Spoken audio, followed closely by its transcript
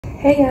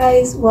Hey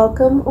guys,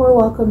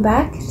 welcome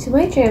back to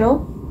my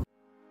channel.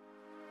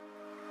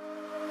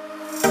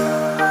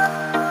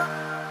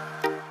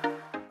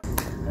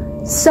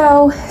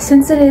 So,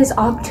 since it is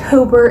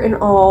October and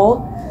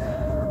all,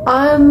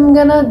 I'm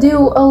gonna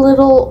do a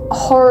little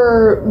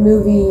horror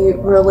movie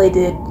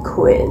related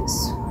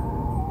quiz.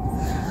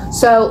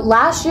 So,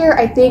 last year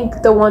I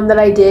think the one that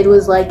I did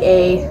was like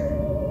a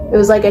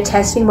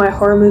testing my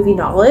horror movie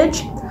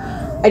knowledge.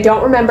 I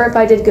don't remember if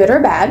I did good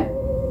or bad.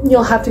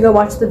 You'll have to go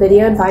watch the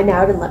video and find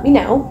out and let me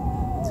know.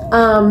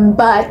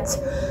 But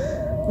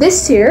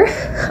this year,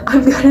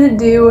 I'm gonna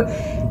do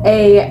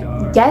a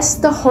guess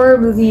the horror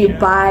movie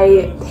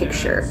by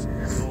picture.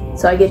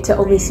 So I get to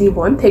only see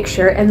one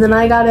picture and then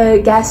I gotta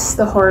guess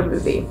the horror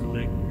movie.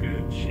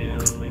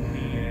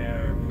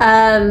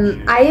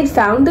 I had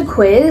found a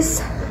quiz,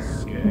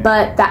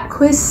 but that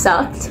quiz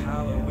sucked.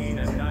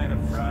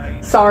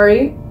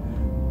 Sorry.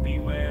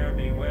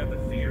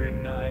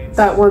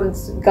 That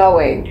one's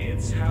going.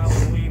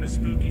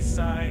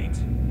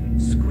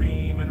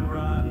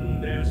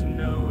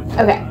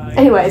 Okay,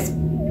 anyways.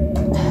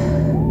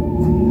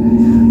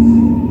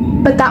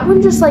 But that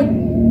one just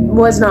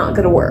was not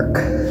gonna work.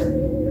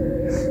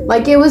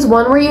 It was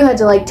one where you had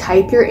to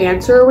type your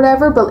answer or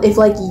whatever, but if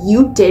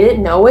you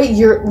didn't know it,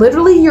 your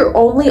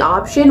only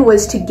option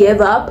was to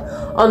give up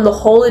on the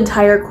whole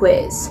entire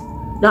quiz.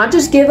 Not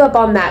just give up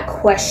on that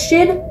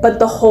question, but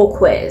the whole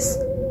quiz.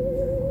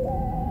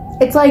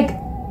 It's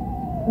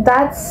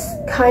that's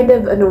kind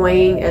of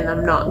annoying and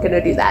I'm not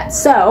gonna do that.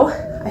 So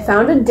I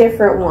found a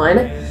different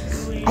one.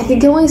 I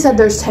think it only said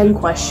there's 10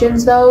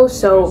 questions though,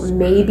 so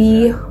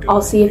maybe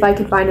I'll see if I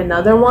can find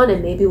another one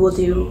and maybe we'll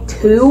do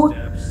 2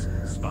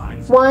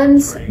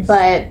 ones,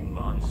 but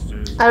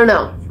I don't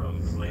know.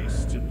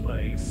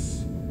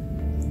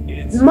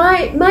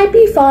 Might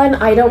be fun,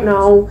 I don't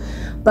know,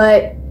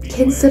 but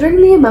considering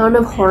the amount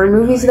of horror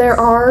movies there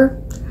are,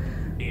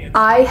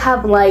 I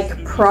have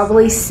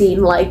probably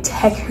seen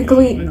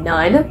technically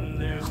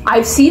none.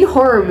 I've seen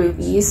horror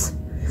movies,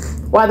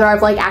 whether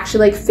I've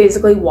actually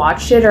physically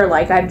watched it or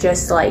I've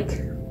just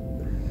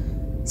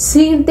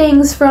seen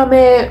things from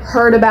it,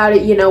 heard about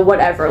it, you know,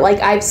 whatever.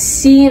 I've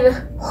seen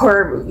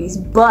horror movies,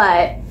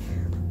 but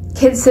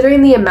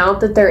considering the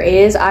amount that there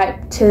is,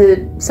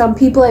 to some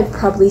people I've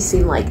probably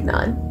seen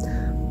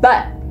none.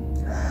 But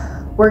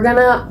we're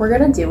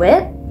gonna do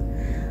it,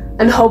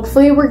 and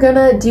hopefully we're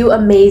gonna do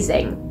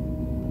amazing.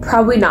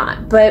 Probably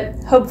not, but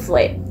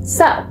hopefully.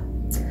 So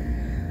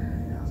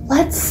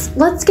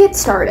let's get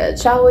started,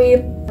 shall we?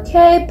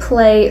 Okay,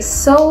 play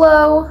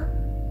solo.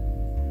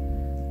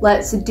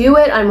 Let's do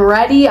it. I'm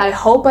ready. I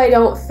hope I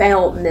don't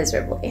fail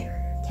miserably.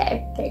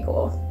 Okay,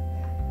 cool.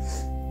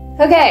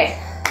 Okay.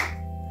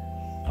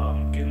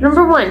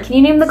 Number 1, can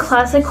you name the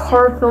classic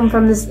horror film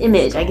from this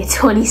image? I get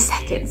 20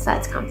 seconds.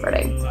 That's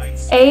comforting.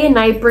 A,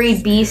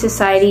 Nightbreed, B,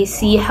 Society,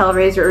 C,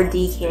 Hellraiser, or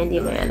D,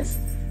 Candyman?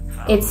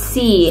 It's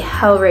C,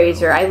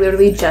 Hellraiser. I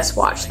literally just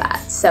watched that,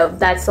 so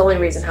that's the only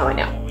reason how I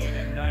know.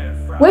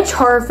 Which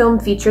horror film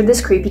featured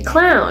this creepy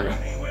clown?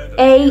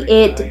 A,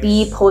 It,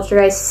 B,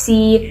 Poltergeist,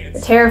 C, The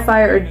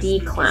Terrifier, or D,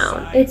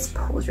 Clown? It's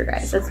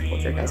Poltergeist. That's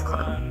Poltergeist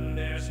Clown.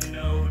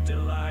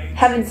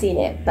 Haven't seen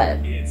it, but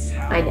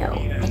I know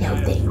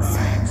things.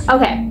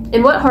 Okay,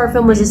 in what horror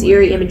film was this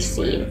eerie image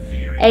seen?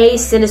 A,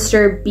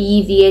 Sinister,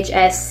 B,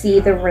 VHS, C,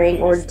 The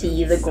Ring, or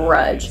D, The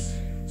Grudge?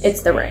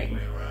 It's The Ring,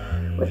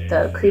 with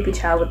the creepy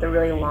child with the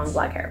really long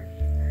black hair.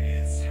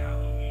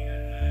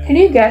 Can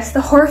you guess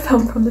the horror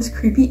film from this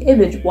creepy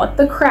image? What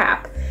the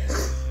crap?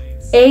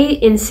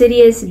 A,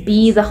 Insidious,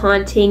 B, The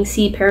Haunting,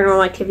 C,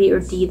 Paranormal Activity, or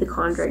D, The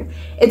Conjuring?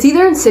 It's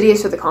either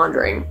Insidious or The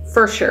Conjuring,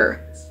 for sure.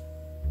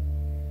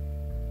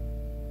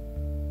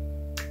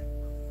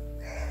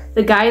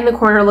 The guy in the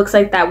corner looks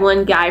like that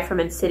one guy from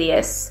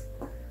Insidious.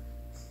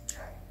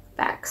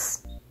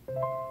 Facts.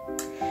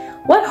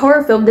 What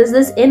horror film does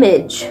this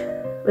image?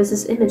 What is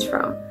this image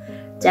from?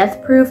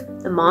 Death Proof,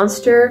 The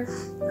Monster,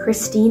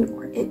 Christine,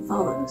 or It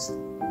Follows?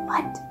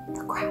 What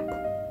the crap?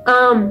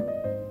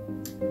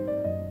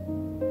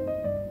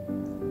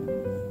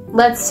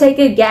 Let's take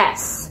a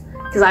guess,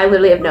 because I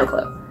literally have no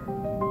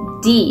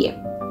clue. D.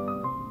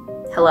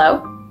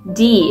 Hello?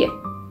 D.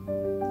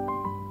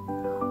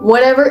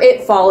 Whatever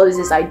It Follows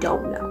is, I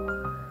don't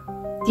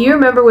know. Do you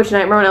remember which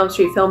Nightmare on Elm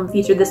Street film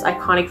featured this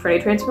iconic Freddy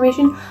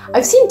transformation?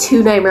 I've seen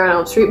 2 Nightmare on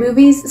Elm Street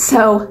movies,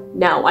 so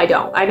no, I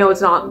don't. I know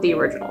it's not the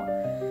original.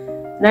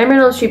 Nightmare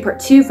on Elm Street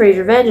Part 2, Freddy's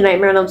Revenge, and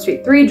Nightmare on Elm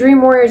Street 3,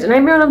 Dream Warriors, and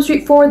Nightmare on Elm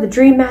Street 4, The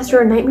Dream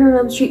Master, and Nightmare on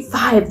Elm Street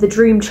 5, The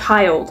Dream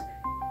Child.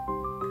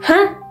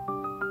 Huh?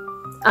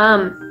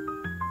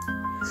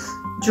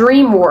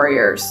 Dream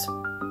Warriors.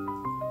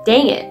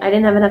 Dang it, I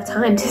didn't have enough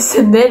time to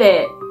submit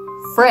it.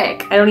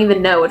 Frick, I don't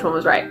even know which one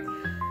was right.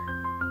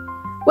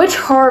 Which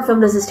horror film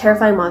does this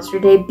terrifying monster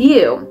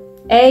debut?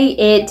 A,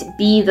 It,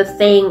 B, The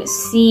Thing,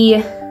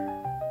 C,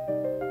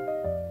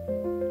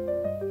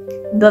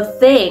 The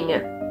Thing,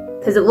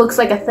 because it looks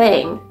like a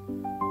thing.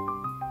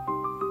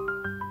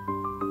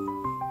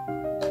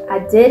 I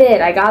did it,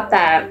 I got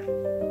that.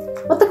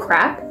 What the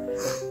crap?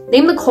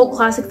 Name the cult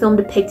classic film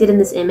depicted in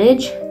this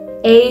image.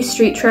 A,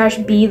 Street Trash,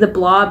 B, The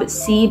Blob,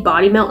 C,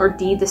 Body Melt, or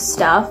D, The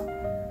Stuff.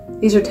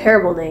 These are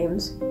terrible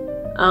names.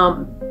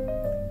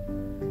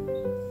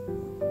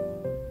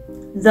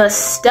 The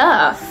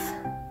Stuff.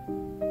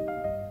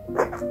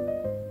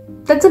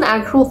 That's an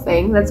actual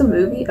thing. That's a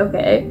movie?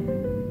 Okay.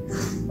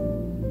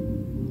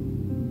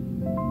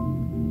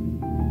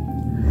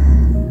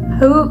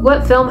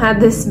 What film had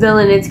this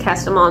villain in its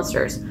cast of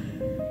monsters?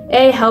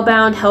 A,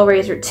 Hellbound,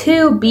 Hellraiser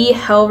 2, B,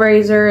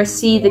 Hellraiser,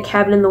 C, The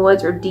Cabin in the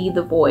Woods, or D,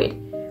 The Void.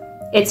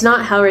 It's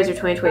not Hellraiser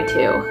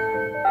 2022.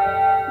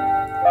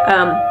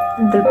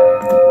 The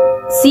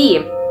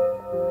C.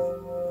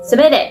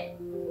 Submit it.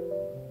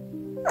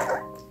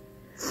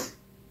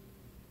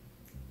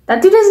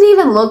 That dude doesn't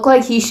even look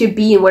like he should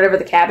be in whatever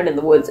The Cabin in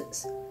the Woods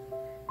is.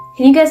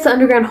 Can you guess the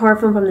underground horror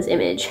film from this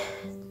image?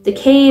 The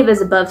Cave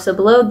is above, so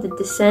below. The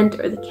Descent,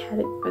 or the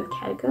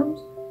Catacombs?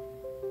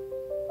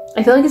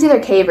 I feel like it's either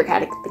cave or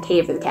the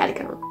cave or the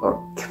catacomb, or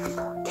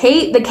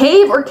the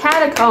cave or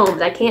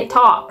catacombs. I can't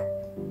talk.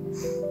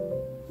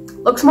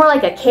 Looks more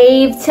like a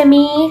cave to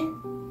me.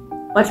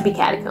 Watch it be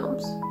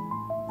catacombs.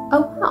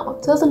 Oh wow,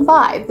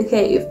 2005, The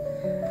Cave.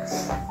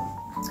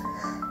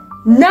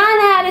 9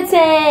 out of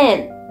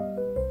 10.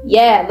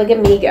 Yeah, look at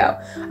me go.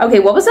 Okay,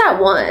 what was that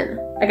one?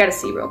 I gotta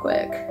see real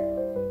quick.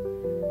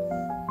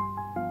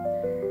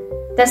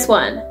 This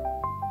one.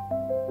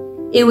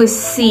 It was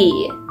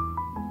C.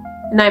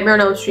 Nightmare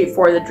on Elm Street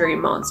 4, The Dream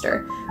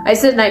Monster. I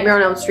said Nightmare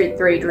on Elm Street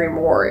 3, Dream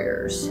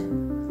Warriors.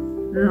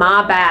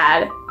 My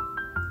bad.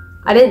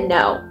 I didn't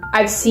know.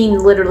 I've seen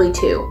literally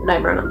 2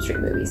 Nightmare on Elm Street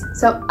movies,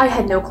 so I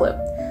had no clue.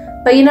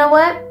 But you know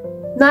what?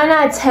 9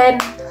 out of 10.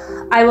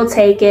 I will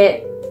take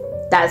it.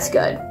 That's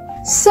good.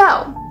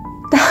 So,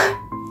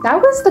 that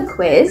was the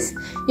quiz.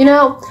 You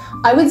know,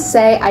 I would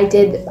say I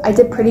did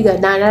pretty good.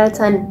 9 out of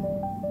 10.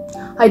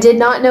 I did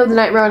not know the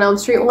Nightmare on Elm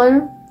Street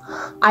one.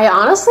 I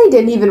honestly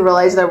didn't even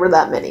realize there were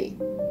that many.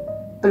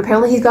 But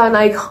apparently he's got an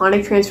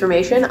iconic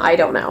transformation. I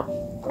don't know.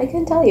 I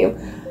couldn't tell you.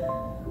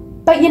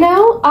 But you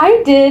know,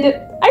 I did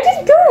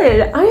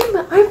good.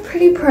 I'm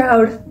pretty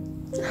proud.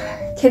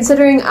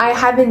 Considering I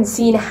haven't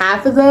seen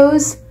half of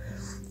those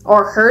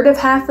or heard of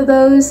half of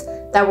those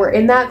that were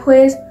in that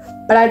quiz,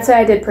 but I'd say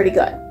I did pretty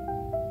good.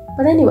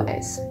 But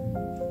anyways,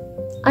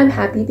 I'm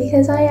happy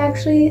because I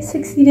actually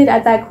succeeded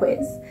at that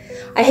quiz.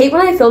 I hate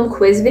when I film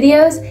quiz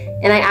videos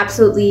and I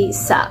absolutely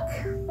suck.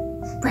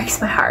 Breaks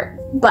my heart,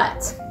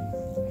 but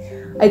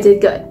I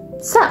did good.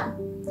 So,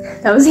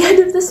 that was the end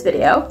of this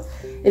video.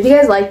 If you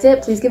guys liked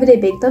it, please give it a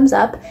big thumbs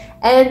up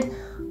and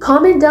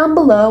comment down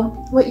below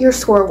what your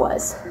score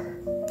was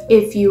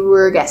if you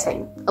were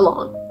guessing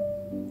along.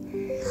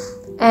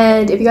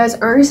 And if you guys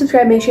aren't already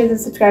subscribed, make sure to hit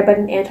the subscribe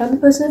button and turn on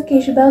the post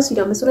notification bell so you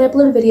don't miss when I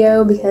upload a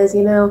video, because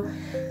you know,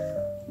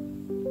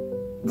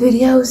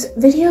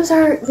 videos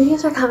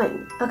are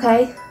coming,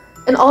 okay?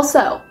 And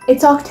also,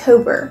 it's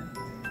October,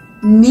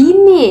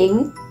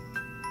 meaning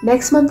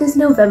next month is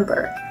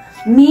November,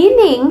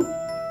 meaning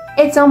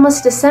it's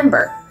almost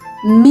December,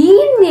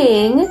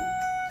 meaning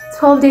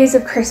 12 days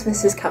of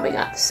Christmas is coming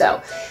up.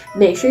 So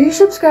make sure you're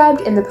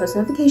subscribed and the post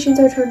notifications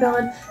are turned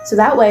on, so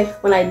that way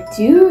when I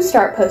do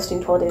start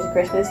posting 12 days of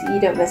Christmas, you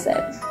don't miss it.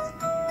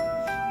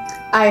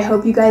 I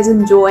hope you guys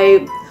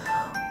enjoy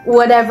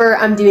whatever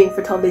I'm doing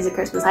for 12 days of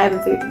Christmas. I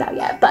haven't figured it out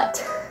yet,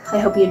 but I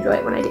hope you enjoy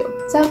it when I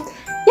do. So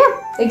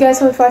yeah, thank you guys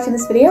so much for watching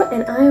this video,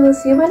 and I will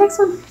see you in my next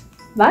one.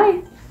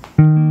 Bye!